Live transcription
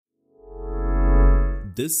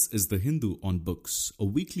This is The Hindu on Books, a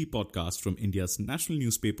weekly podcast from India's national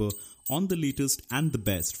newspaper on the latest and the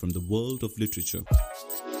best from the world of literature.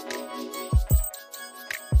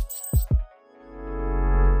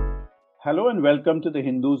 Hello and welcome to the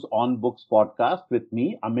Hindus on Books podcast with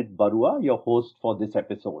me, Amit Baruah, your host for this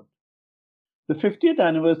episode. The 50th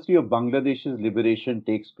anniversary of Bangladesh's liberation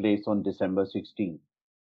takes place on December 16th.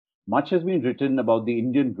 Much has been written about the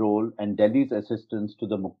Indian role and Delhi's assistance to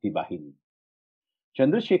the Mukti Bahini.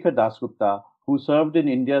 Chandrashekhar Dasgupta, who served in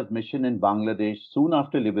India's mission in Bangladesh soon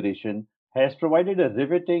after liberation, has provided a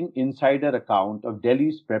riveting insider account of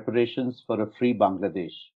Delhi's preparations for a free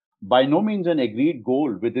Bangladesh, by no means an agreed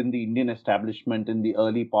goal within the Indian establishment in the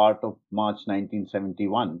early part of March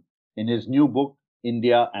 1971, in his new book,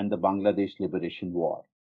 India and the Bangladesh Liberation War.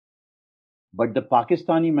 But the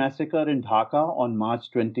Pakistani massacre in Dhaka on March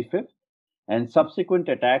 25th and subsequent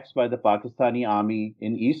attacks by the Pakistani Army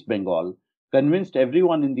in East Bengal convinced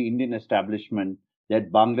everyone in the Indian establishment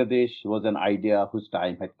that Bangladesh was an idea whose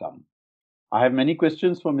time had come. I have many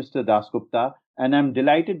questions for Mr. Dasgupta, and I'm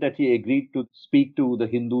delighted that he agreed to speak to the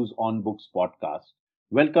Hindus on Books podcast.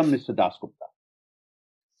 Welcome, Mr. Dasgupta.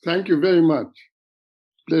 Thank you very much.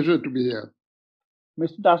 Pleasure to be here.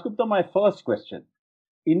 Mr. Dasgupta, my first question.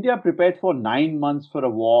 India prepared for 9 months for a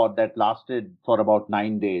war that lasted for about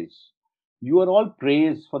 9 days. You are all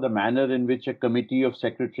praised for the manner in which a committee of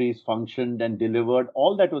secretaries functioned and delivered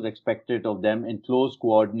all that was expected of them in close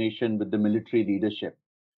coordination with the military leadership.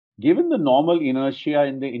 Given the normal inertia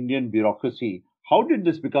in the Indian bureaucracy, how did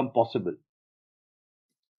this become possible?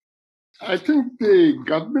 I think the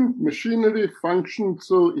government machinery functioned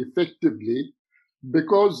so effectively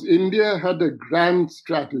because India had a grand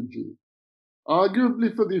strategy.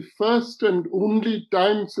 Arguably for the first and only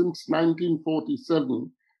time since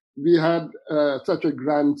 1947, we had such a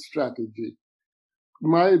grand strategy.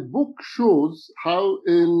 My book shows how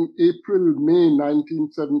in April-May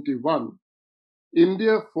 1971,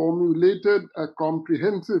 India formulated a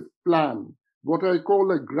comprehensive plan, what I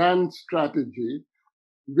call a grand strategy,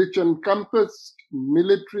 which encompassed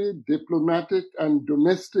military, diplomatic, and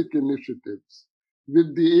domestic initiatives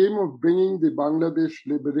with the aim of bringing the Bangladesh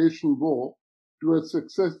Liberation War to a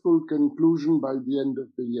successful conclusion by the end of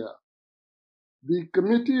the year. The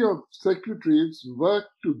Committee of Secretaries worked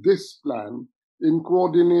to this plan in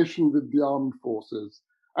coordination with the armed forces.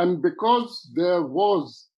 And because there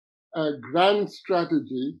was a grand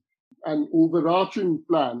strategy, an overarching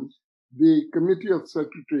plan, the Committee of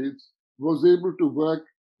Secretaries was able to work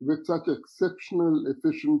with such exceptional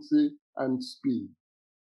efficiency and speed.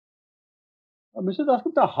 Mr.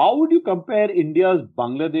 Dasgupta, how would you compare India's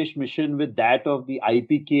Bangladesh mission with that of the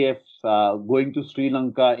IPKF going to Sri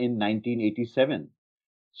Lanka in 1987?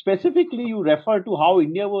 Specifically, you refer to how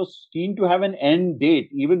India was keen to have an end date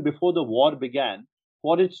even before the war began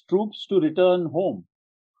for its troops to return home.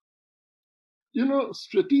 You know,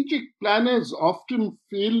 strategic planners often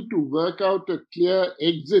fail to work out a clear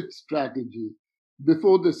exit strategy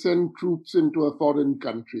before they send troops into a foreign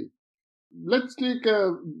country. Let's take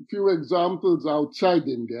a few examples outside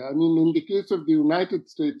India. I mean, in the case of the United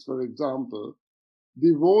States, for example,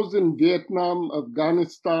 the wars in Vietnam,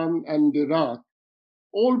 Afghanistan, and Iraq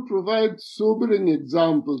all provide sobering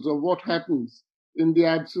examples of what happens in the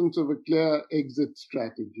absence of a clear exit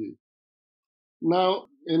strategy. Now,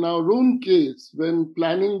 in our own case, when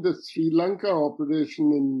planning the Sri Lanka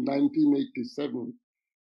operation in 1987,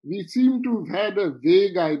 we seem to have had a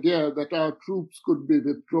vague idea that our troops could be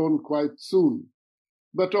withdrawn quite soon.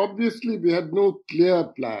 But obviously, we had no clear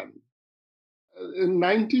plan. In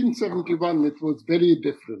 1971, it was very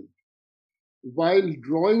different. While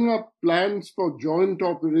drawing up plans for joint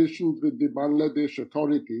operations with the Bangladesh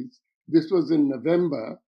authorities, this was in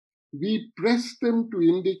November, we pressed them to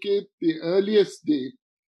indicate the earliest date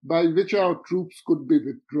by which our troops could be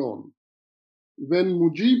withdrawn. When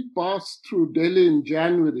Mujib passed through Delhi in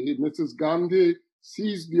January, Mrs. Gandhi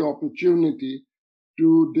seized the opportunity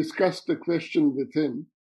to discuss the question with him.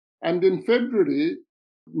 And in February,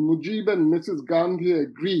 Mujib and Mrs. Gandhi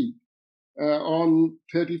agreed on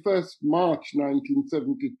 31st March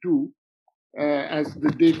 1972 as the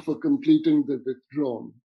date for completing the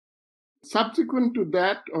withdrawal. Subsequent to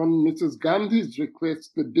that, on Mrs. Gandhi's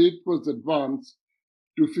request, the date was advanced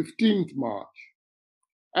to 15th March.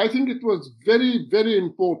 I think it was very, very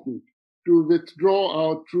important to withdraw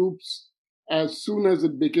our troops as soon as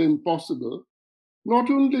it became possible, not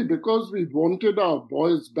only because we wanted our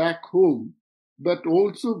boys back home, but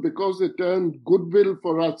also because it earned goodwill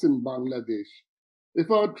for us in Bangladesh. If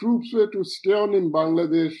our troops were to stay on in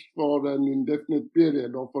Bangladesh for an indefinite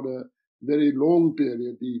period or for a very long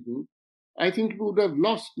period even, I think we would have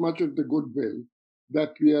lost much of the goodwill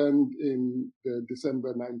that we earned in the December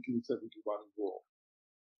 1971 war.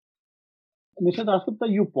 Mr.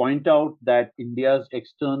 Dasgupta, you point out that India's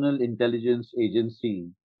external intelligence agency,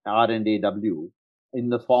 RNAW, in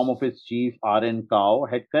the form of its chief R.N. Kao,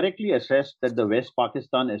 had correctly assessed that the West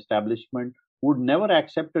Pakistan establishment would never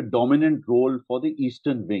accept a dominant role for the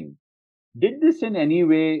Eastern Wing. Did this in any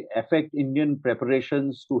way affect Indian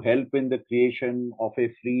preparations to help in the creation of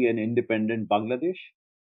a free and independent Bangladesh?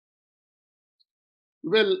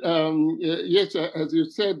 Well, yes, as you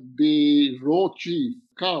said, the raw chief,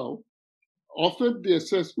 Kao, offered the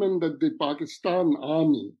assessment that the Pakistan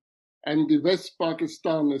Army and the West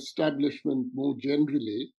Pakistan establishment more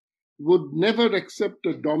generally would never accept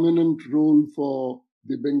a dominant role for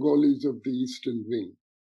the Bengalis of the Eastern Wing.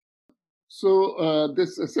 So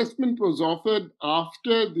this assessment was offered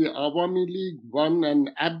after the Awami League won an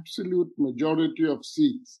absolute majority of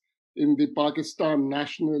seats in the Pakistan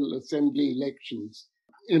National Assembly elections,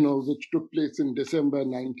 which took place in December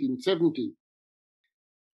 1970.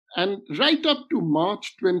 And right up to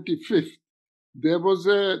March 25th, there was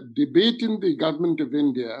a debate in the government of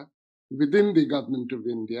India, within the government of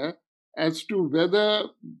India, as to whether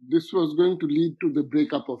this was going to lead to the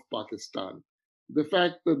breakup of Pakistan. The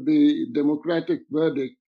fact that the democratic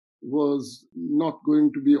verdict was not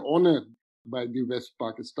going to be honored by the West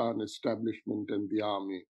Pakistan establishment and the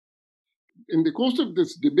army. In the course of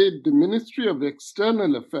this debate, the Ministry of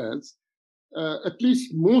External Affairs, at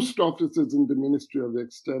least most officers in the Ministry of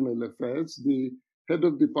External Affairs, the head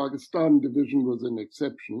of the Pakistan division was an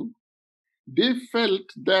exception, they felt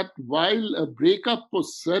that while a breakup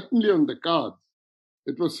was certainly on the cards,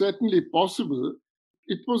 it was certainly possible,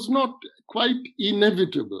 it was not quite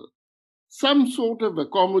inevitable. Some sort of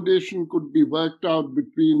accommodation could be worked out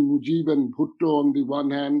between Mujib and Bhutto on the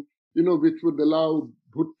one hand, which would allow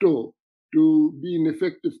Bhutto to be in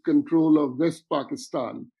effective control of West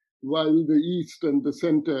Pakistan, while the East and the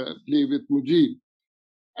center lay with Mujib.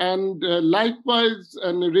 And likewise,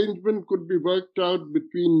 an arrangement could be worked out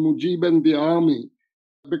between Mujib and the army,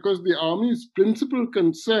 because the army's principal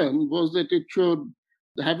concern was that it should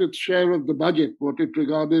have its share of the budget, what it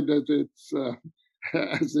regarded as its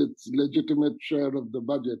as its legitimate share of the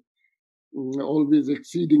budget, always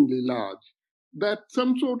exceedingly large. That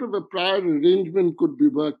some sort of a prior arrangement could be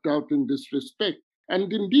worked out in this respect.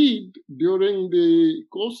 And indeed, during the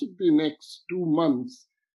course of the next 2 months,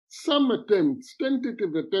 some attempts,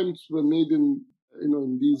 tentative attempts, were made in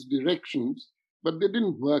these directions, but they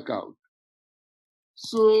didn't work out.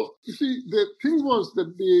 So, you see, the thing was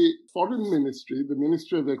that the Foreign Ministry, the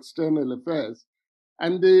Ministry of External Affairs,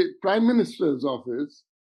 and the Prime Minister's office,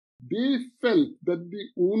 they felt that the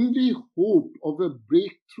only hope of a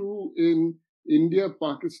breakthrough in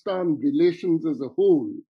India-Pakistan relations as a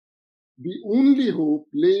whole, the only hope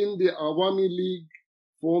lay in the Awami League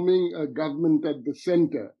forming a government at the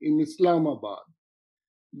center in Islamabad.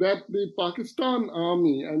 That the Pakistan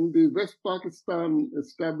Army and the West Pakistan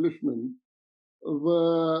establishment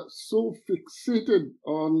were so fixated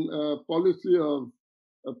on a policy of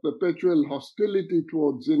a perpetual hostility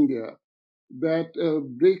towards India that a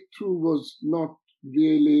breakthrough was not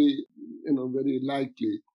really, very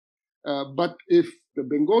likely. But if the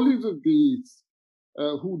Bengalis of the East,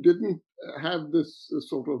 who didn't have this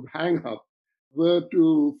sort of hang-up, were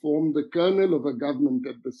to form the kernel of a government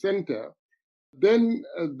at the center, then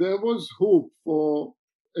there was hope for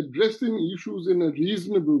addressing issues in a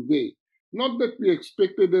reasonable way. Not that we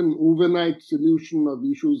expected an overnight solution of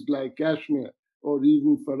issues like Kashmir or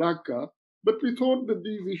even Farakka, but we thought that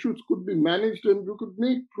these issues could be managed and we could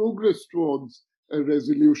make progress towards a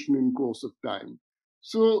resolution in course of time.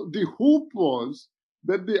 So the hope was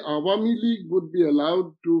that the Awami League would be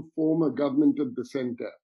allowed to form a government at the center.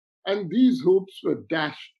 And these hopes were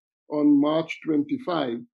dashed on March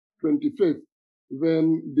 25th,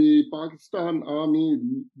 when the Pakistan Army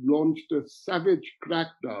launched a savage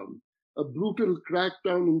crackdown, a brutal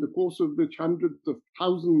crackdown in the course of which hundreds of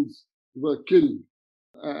thousands were killed,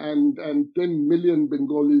 and 10 million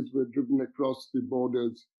Bengalis were driven across the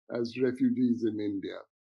borders as refugees in India.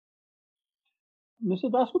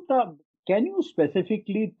 Mr. Dasgupta, can you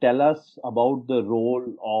specifically tell us about the role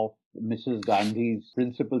of Mrs. Gandhi's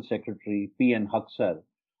principal secretary, P.N. Huxar,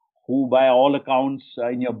 who, by all accounts,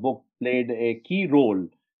 in your book, played a key role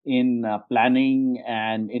in planning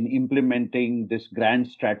and in implementing this grand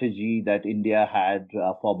strategy that India had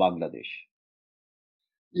for Bangladesh?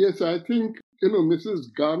 Yes, I think,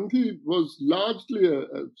 Mrs. Gandhi was largely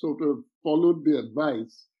sort of followed the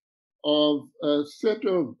advice of a set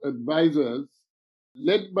of advisors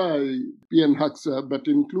led by P.N. Huxar, but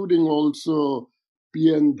including also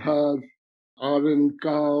P.N. Dhar, R.N.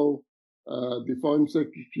 Kao, the Foreign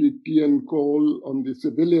Secretary T.N. Cole on the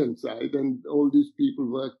civilian side, and all these people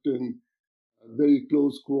worked in very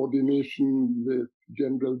close coordination with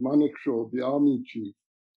General Manekshaw, the army chief.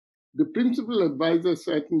 The principal advisor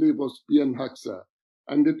certainly was P.N. Haksar,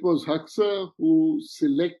 and it was Haksar who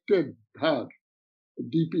selected Dhar,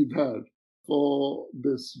 D.P. Dhar, for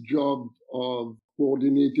this job of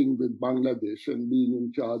coordinating with Bangladesh and being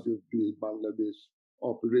in charge of the Bangladesh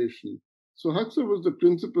operation. So Haksar was the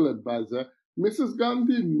principal advisor. Mrs.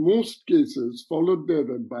 Gandhi, in most cases, followed their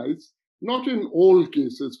advice, not in all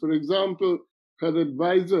cases. For example, her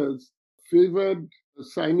advisors favored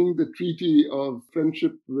signing the Treaty of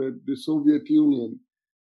Friendship with the Soviet Union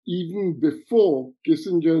even before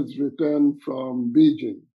Kissinger's return from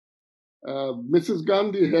Beijing. Mrs.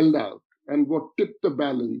 Gandhi held out, and what tipped the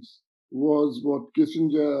balance was what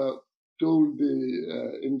Kissinger told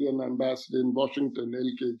the Indian ambassador in Washington,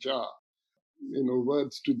 L.K. Jha,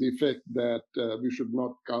 words to the effect that we should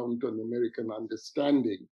not count on American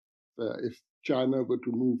understanding if China were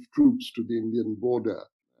to move troops to the Indian border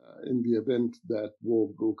in the event that war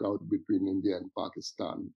broke out between India and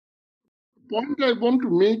Pakistan. The point I want to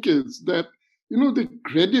make is that, the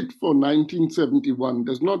credit for 1971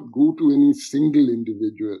 does not go to any single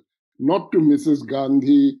individual, not to Mrs.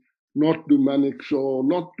 Gandhi, not to Manekshaw,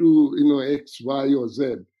 not to, X, Y, or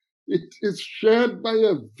Z. It is shared by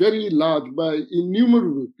by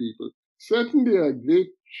innumerable people. Certainly a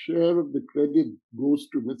great share of the credit goes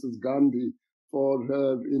to Mrs. Gandhi for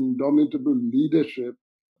her indomitable leadership,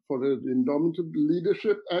 and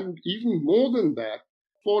even more than that,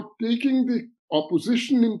 for taking the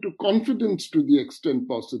opposition into confidence to the extent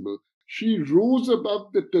possible. She rose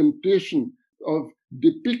above the temptation of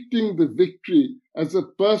depicting the victory as a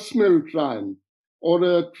personal triumph or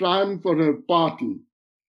a triumph for her party.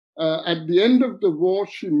 At the end of the war,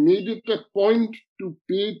 she made it a point to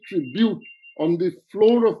pay tribute on the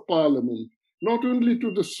floor of Parliament, not only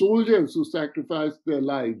to the soldiers who sacrificed their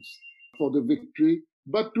lives for the victory,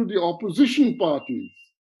 but to the opposition parties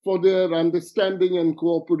for their understanding and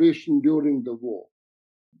cooperation during the war.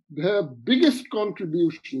 Her biggest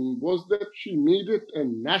contribution was that she made it a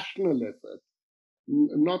national effort,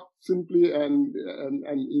 not simply an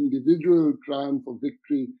individual triumph or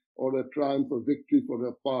victory or a triumph or victory for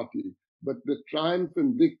a party, but the triumph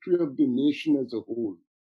and victory of the nation as a whole.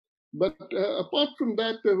 But apart from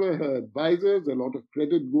that, there were her advisors. A lot of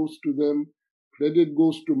credit goes to them. Credit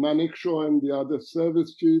goes to Manekshaw and the other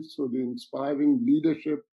service chiefs for the inspiring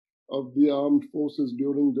leadership of the armed forces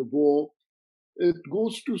during the war. It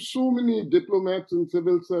goes to so many diplomats and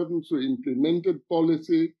civil servants who implemented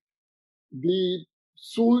policy. The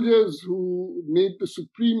soldiers who made the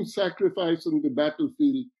supreme sacrifice on the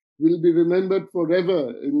battlefield will be remembered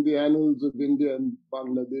forever in the annals of India and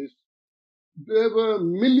Bangladesh. There were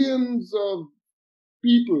millions of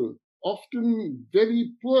people, often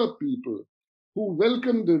very poor people, who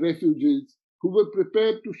welcomed the refugees, who were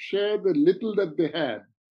prepared to share the little that they had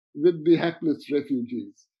with the hapless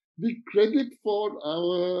refugees. The credit for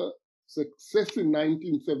our success in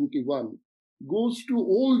 1971 goes to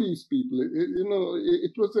all these people.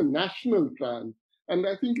 It was a national triumph, and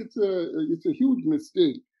I think it's a huge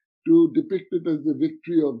mistake to depict it as the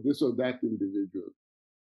victory of this or that individual.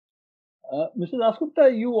 Mr.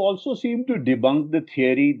 Dasgupta, you also seem to debunk the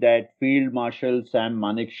theory that Field Marshal Sam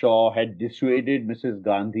Manekshaw had dissuaded Mrs.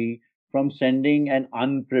 Gandhi from sending an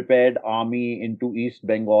unprepared army into East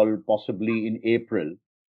Bengal, possibly in April.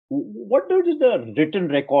 What does the written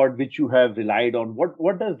record which you have relied on,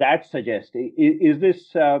 what does that suggest? Is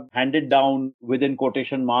this handed down within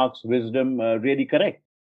quotation marks wisdom really correct?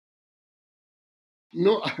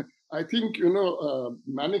 No, I think,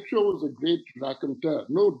 Manekshaw was a great raconteur.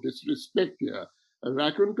 No disrespect here. A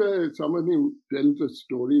raconteur is someone who tells a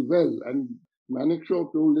story well, and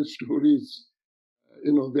Manekshaw told his stories,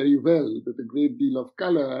 very well, with a great deal of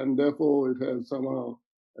color, and therefore it has somehow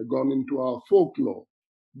gone into our folklore.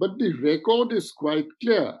 But the record is quite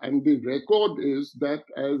clear, and the record is that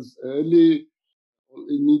as early,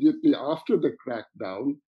 immediately after the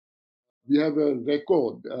crackdown, we have a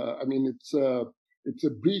record. It's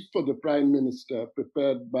a brief for the Prime Minister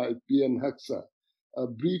prepared by P.N. Haksar, a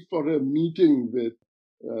brief for a meeting with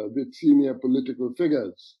senior political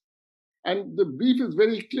figures. And the brief is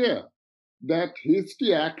very clear that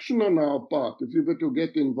hasty action on our part, if we were to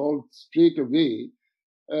get involved straight away,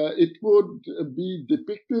 it would be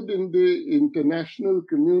depicted in the international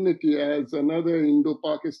community as another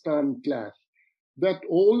Indo-Pakistan clash, that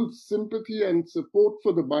all sympathy and support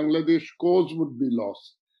for the Bangladesh cause would be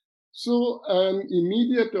lost. So an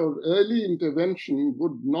immediate or early intervention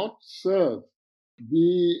would not serve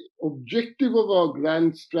the objective of our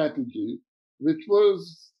grand strategy, which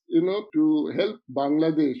was, to help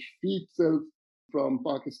Bangladesh free itself from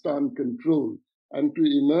Pakistan control and to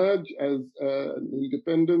emerge as an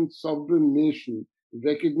independent sovereign nation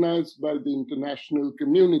recognized by the international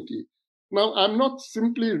community. Now, I'm not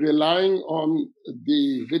simply relying on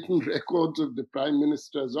the written records of the Prime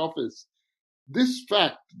Minister's office. This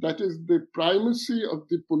fact, that is the primacy of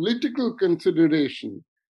the political consideration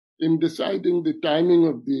in deciding the timing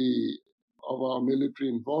of our military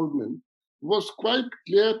involvement, was quite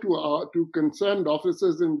clear to concerned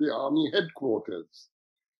officers in the army headquarters.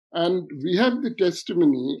 And we have the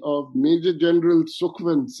testimony of Major General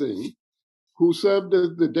Sukhwant Singh, who served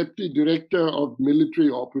as the Deputy Director of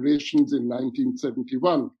Military Operations in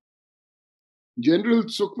 1971. General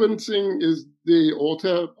Sukhwant Singh is the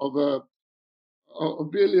author of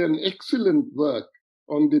really an excellent work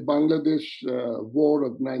on the Bangladesh War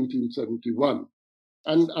of 1971.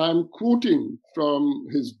 And I'm quoting from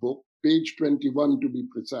his book, page 21 to be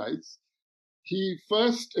precise. He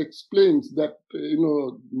first explains that,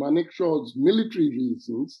 Manekshaw's military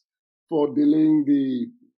reasons for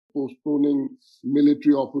delaying postponing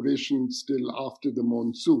military operations till after the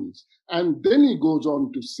monsoons. And then he goes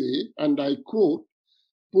on to say, and I quote,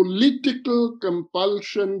 political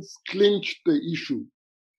compulsions clinched the issue.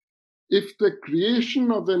 If the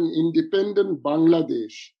creation of an independent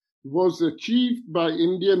Bangladesh was achieved by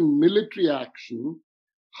Indian military action,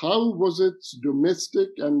 how was its domestic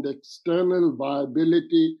and external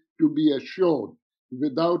viability to be assured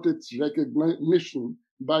without its recognition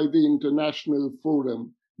by the international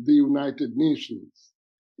forum, the United Nations?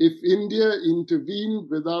 If India intervened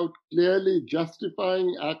without clearly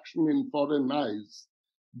justifying action in foreign eyes,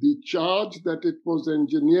 the charge that it was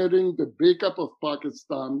engineering the breakup of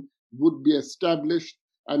Pakistan would be established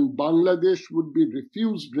and Bangladesh would be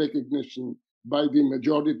refused recognition by the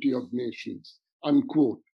majority of nations,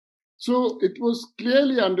 unquote. So it was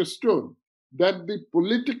clearly understood that the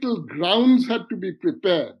political grounds had to be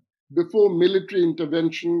prepared before military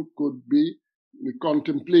intervention could be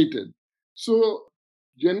contemplated. So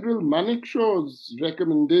General Manekshaw's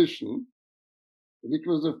recommendation, which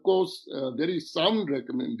was, of course, a very sound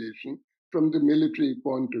recommendation from the military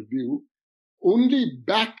point of view, only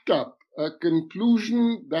backed up a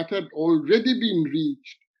conclusion that had already been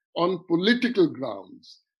reached on political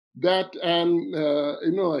grounds, that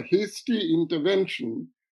a hasty intervention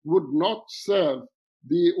would not serve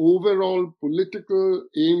the overall political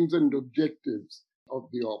aims and objectives of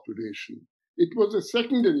the operation. It was a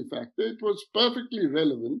secondary factor. It was perfectly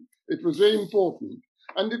relevant. It was very important.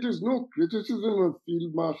 And it is no criticism of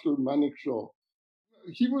Field Marshal Manekshaw.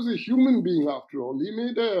 He was a human being after all. He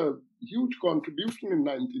made a huge contribution in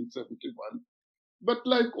 1971. But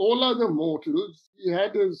like all other mortals, he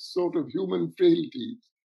had his sort of human frailties.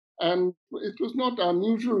 And it was not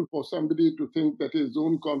unusual for somebody to think that his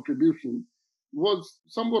own contribution was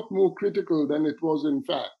somewhat more critical than it was in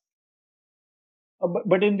fact.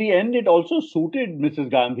 But in the end, it also suited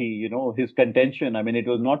Mrs. Gandhi, his contention. I mean, it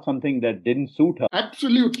was not something that didn't suit her.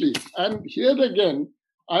 Absolutely. And here again,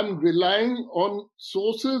 I'm relying on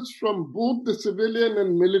sources from both the civilian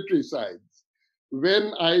and military sides.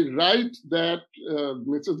 When I write that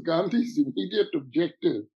Mrs. Gandhi's immediate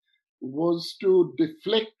objective was to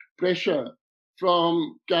deflect pressure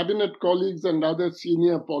from cabinet colleagues and other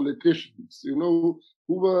senior politicians, who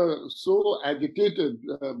were so agitated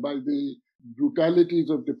by the brutalities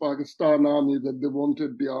of the Pakistan Army that they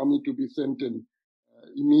wanted the army to be sent in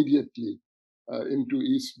immediately into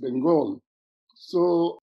East Bengal.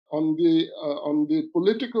 So on the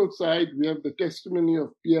political side, we have the testimony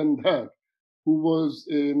of P.N. Dhar, who was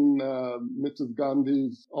in Mrs.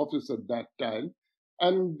 Gandhi's office at that time,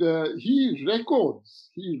 and he records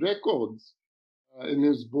in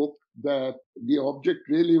his book that the object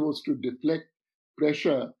really was to deflect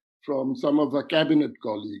pressure from some of her cabinet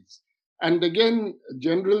colleagues. And again,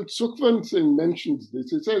 General Sukhwant Singh mentions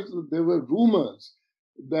this. He says that there were rumors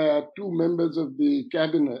that two members of the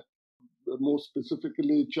cabinet, more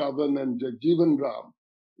specifically Chavan and Jagjeevan Ram,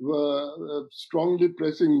 were strongly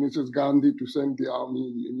pressing Mrs. Gandhi to send the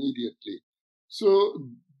army immediately. So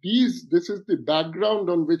this is the background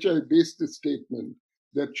on which I based the statement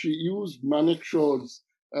that she used Manekshaw's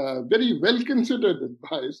very well-considered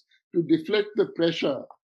advice to deflect the pressure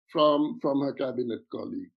from her cabinet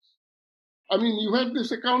colleagues. I mean, you have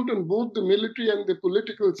this account on both the military and the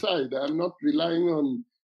political side. I'm not relying on,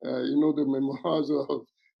 the memoirs of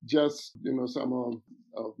just, some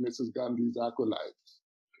of Mrs. Gandhi's acolytes.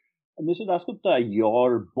 Mr. Dasgupta,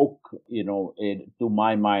 your book, to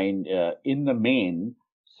my mind, in the main,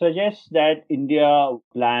 suggests that India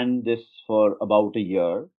planned this for about a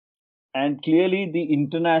year. And clearly, the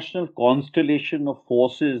international constellation of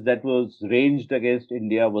forces that was ranged against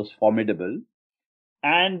India was formidable.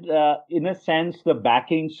 And in a sense, the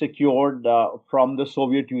backing secured from the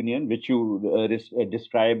Soviet Union, which you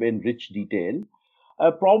describe in rich detail,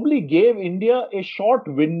 probably gave India a short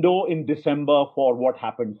window in December for what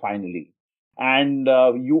happened finally. And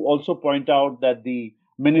you also point out that the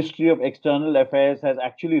Ministry of External Affairs has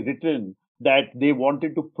actually written that they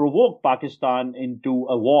wanted to provoke Pakistan into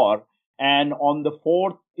a war. And on the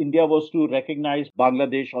 4th, India was to recognize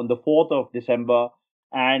Bangladesh on the 4th of December.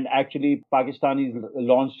 And actually, Pakistanis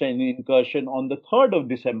launched an incursion on the 3rd of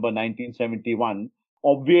December 1971,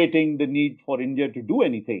 obviating the need for India to do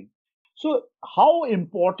anything. So, how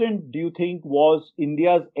important do you think was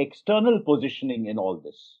India's external positioning in all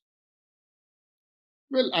this?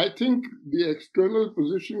 Well, I think the external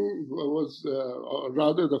position was, or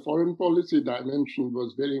rather, the foreign policy dimension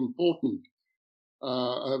was very important,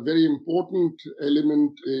 a very important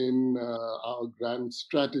element in our grand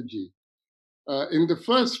strategy. In the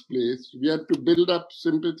first place, we had to build up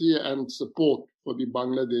sympathy and support for the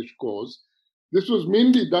Bangladesh cause. This was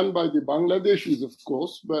mainly done by the Bangladeshis, of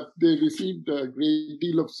course, but they received a great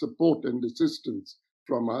deal of support and assistance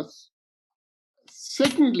from us.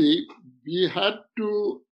 Secondly, we had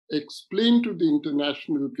to explain to the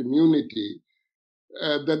international community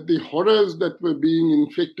that the horrors that were being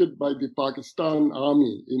inflicted by the Pakistan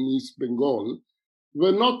Army in East Bengal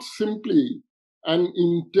were not simply an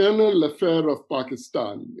internal affair of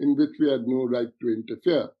Pakistan in which we had no right to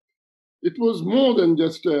interfere. It was more than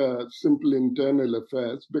just a simple internal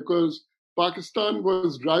affair because Pakistan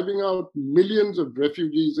was driving out millions of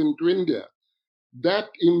refugees into India. That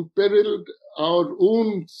imperiled our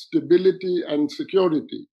own stability and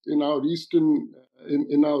security in our eastern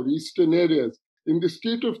areas. In the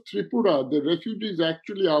state of Tripura, the refugees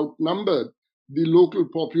actually outnumbered the local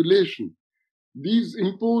population. These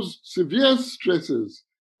imposed severe stresses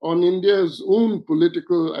on India's own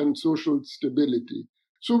political and social stability.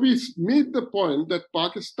 So we made the point that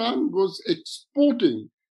Pakistan was exporting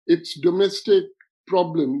its domestic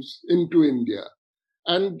problems into India.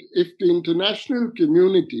 And if the international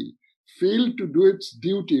community failed to do its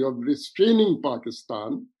duty of restraining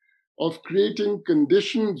Pakistan, of creating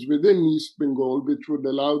conditions within East Bengal which would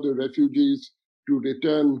allow the refugees to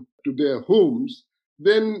return to their homes,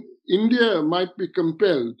 then India might be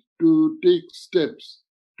compelled to take steps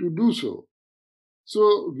to do so.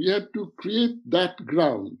 So we had to create that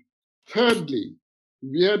ground. Thirdly,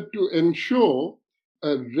 we had to ensure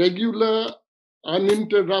a regular,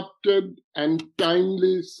 uninterrupted, and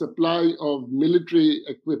timely supply of military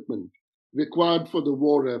equipment required for the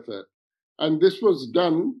war effort. And this was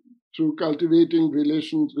done through cultivating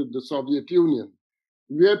relations with the Soviet Union.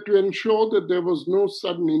 We had to ensure that there was no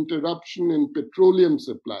sudden interruption in petroleum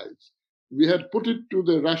supplies. We had put it to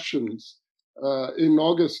the Russians in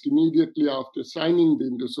August, immediately after signing the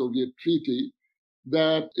Indo-Soviet Treaty,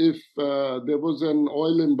 that if there was an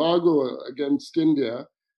oil embargo against India,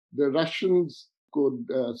 the Russians could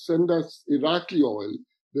send us Iraqi oil.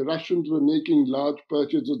 The Russians were making large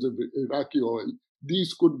purchases of Iraqi oil.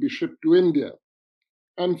 These could be shipped to India.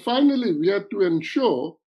 And finally, we had to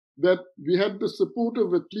ensure that we had the support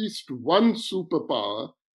of at least one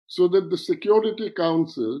superpower so that the Security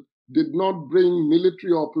Council did not bring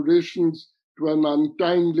military operations to an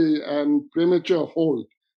untimely and premature halt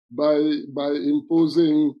by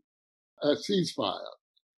imposing a ceasefire.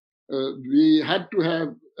 We had to have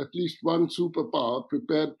at least one superpower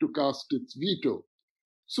prepared to cast its veto.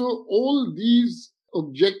 So all these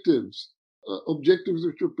objectives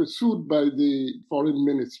which were pursued by the foreign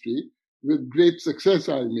ministry with great success,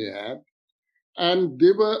 I may add, and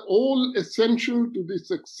they were all essential to the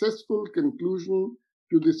successful conclusion,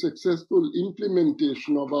 to the successful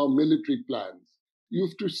implementation of our military plans. You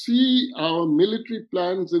have to see our military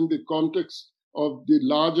plans in the context of the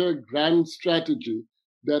larger grand strategy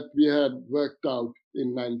that we had worked out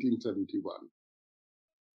in 1971.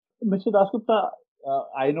 Mr. Dasgupta,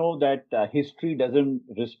 I know that history doesn't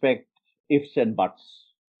respect ifs and buts.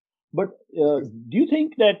 But do you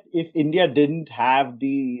think that if India didn't have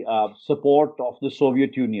the support of the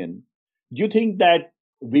Soviet Union, do you think that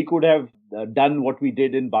we could have done what we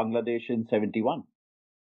did in Bangladesh in 71?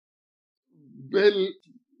 Well,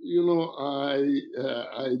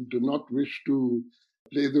 I do not wish to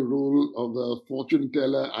play the role of a fortune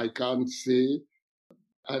teller. I can't say.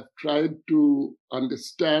 I've tried to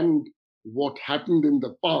understand what happened in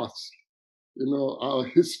the past, our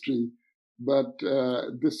history. But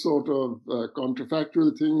this sort of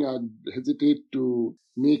counterfactual thing, I'd hesitate to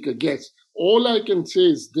make a guess. All I can say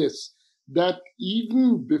is this, that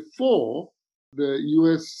even before the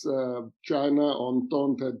US China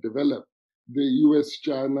Entente had developed, the US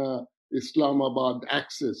China Islamabad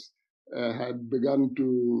axis had begun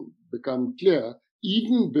to become clear.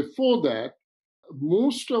 Even before that,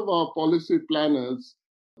 most of our policy planners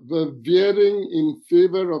were veering in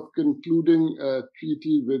favor of concluding a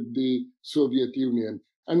treaty with the Soviet Union.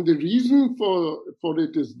 And the reason for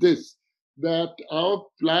it is this, that our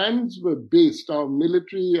plans were based, our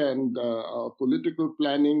military and our political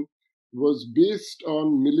planning was based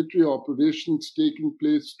on military operations taking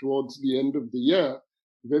place towards the end of the year,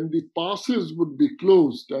 when the passes would be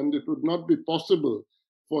closed and it would not be possible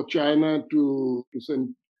for China to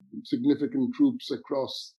send significant troops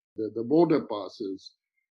across the border passes.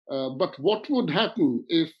 But what would happen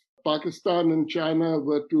if Pakistan and China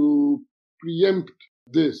were to preempt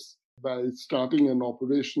this by starting an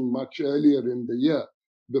operation much earlier in the year,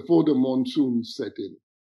 before the monsoons set in?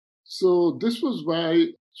 So this was why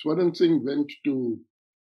Swaran Singh went to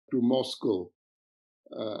Moscow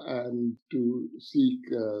and to seek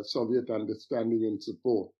Soviet understanding and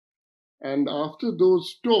support. And after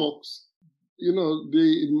those talks,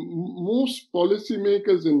 most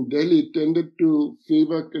policymakers in Delhi tended to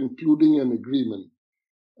favor concluding an agreement,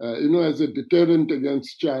 as a deterrent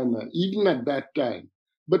against China, even at that time.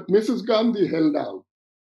 But Mrs. Gandhi held out.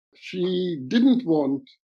 She didn't want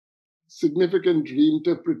significant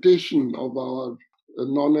reinterpretation of our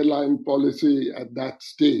non-aligned policy at that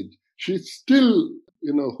stage. She still,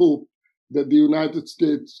 hoped that the United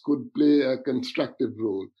States could play a constructive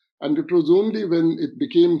role. And it was only when it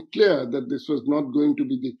became clear that this was not going to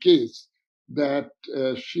be the case that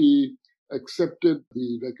she accepted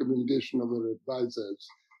the recommendation of her advisors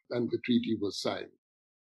and the treaty was signed.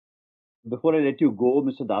 Before I let you go,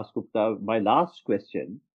 Mr. Dasgupta, my last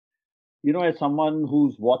question. As someone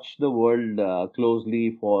who's watched the world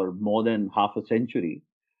closely for more than half a century,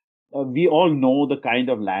 we all know the kind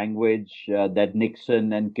of language that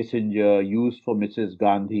Nixon and Kissinger used for Mrs.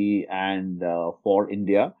 Gandhi and for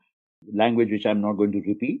India, language which I'm not going to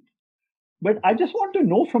repeat. But I just want to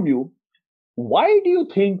know from you, why do you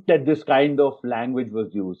think that this kind of language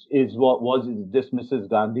was used? Was this Mrs.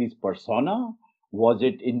 Gandhi's persona? Was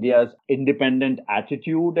it India's independent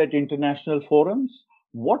attitude at international forums?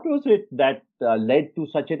 What was it that led to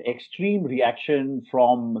such an extreme reaction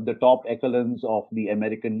from the top echelons of the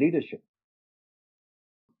American leadership?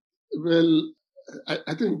 Well,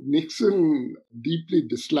 I think Nixon deeply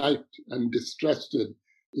disliked and distrusted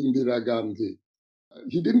Indira Gandhi.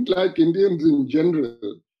 He didn't like Indians in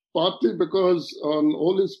general, partly because on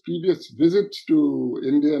all his previous visits to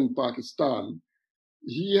India and Pakistan,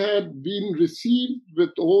 he had been received with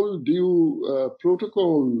all due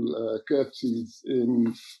protocol courtesies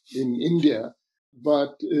in India.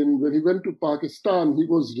 But when he went to Pakistan, he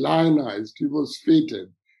was lionized, he was feted.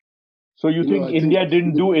 So you think India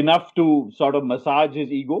didn't do enough to sort of massage his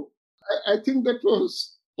ego? I think that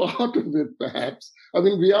was part of it, perhaps. I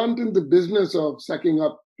mean, we aren't in the business of sucking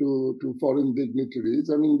up to foreign dignitaries.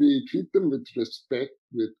 I mean, we treat them with respect,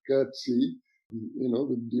 with courtesy,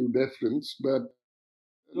 with due deference. But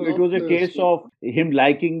so it was a case of him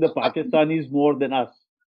liking the Pakistanis more than us.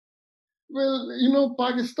 Well,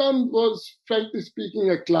 Pakistan was, frankly speaking,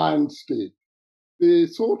 a client state. The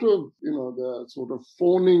sort of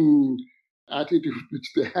fawning attitude which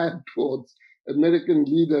they had towards American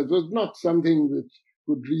leaders was not something which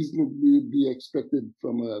could reasonably be expected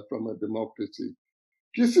from a democracy.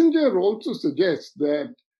 Kissinger also suggests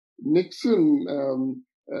that Nixon,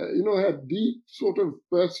 had deep sort of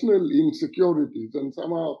personal insecurities, and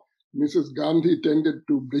somehow Mrs. Gandhi tended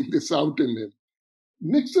to bring this out in him.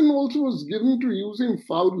 Nixon also was given to using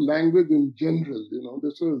foul language in general.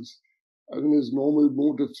 This was his normal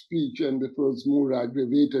mode of speech, and it was more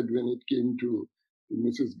aggravated when it came to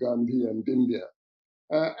Mrs. Gandhi and India.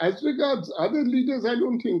 As regards other leaders, I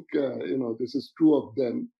don't think this is true of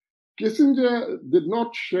them. Kissinger did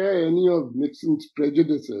not share any of Nixon's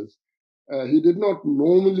prejudices. He did not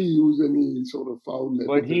normally use any sort of foul epithets.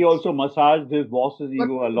 But he also massaged his boss's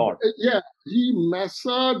ego a lot. Yeah, he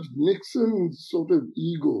massaged Nixon's sort of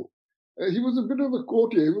ego. He was a bit of a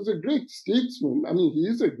courtier. He was a great statesman. I mean, he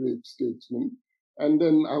is a great statesman and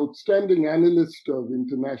an outstanding analyst of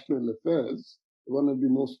international affairs, one of the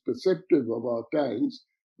most perceptive of our times.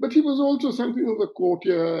 But he was also something of a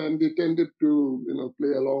courtier, and he tended to,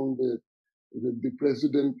 play along with the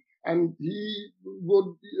president. And he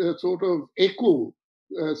would sort of echo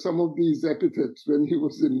some of these epithets when he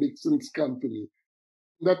was in Nixon's company.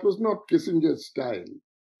 That was not Kissinger's style.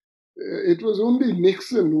 It was only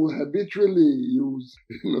Nixon who habitually used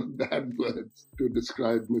bad words to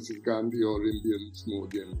describe Mrs. Gandhi or Indians more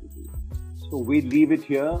generally. So we leave it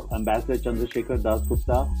here. Ambassador Chandrashekhar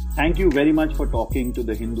Dasgupta, thank you very much for talking to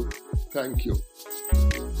The Hindu. Thank you.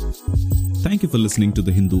 Thank you for listening to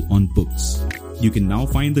The Hindu on Books. You can now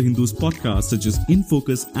find The Hindu's podcasts such as In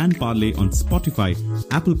Focus and Parlay on Spotify,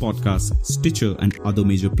 Apple Podcasts, Stitcher and other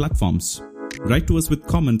major platforms. Write to us with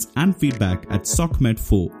comments and feedback at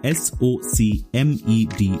socmed4,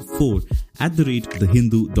 SOCMED4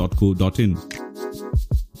 @thehindu.co.in.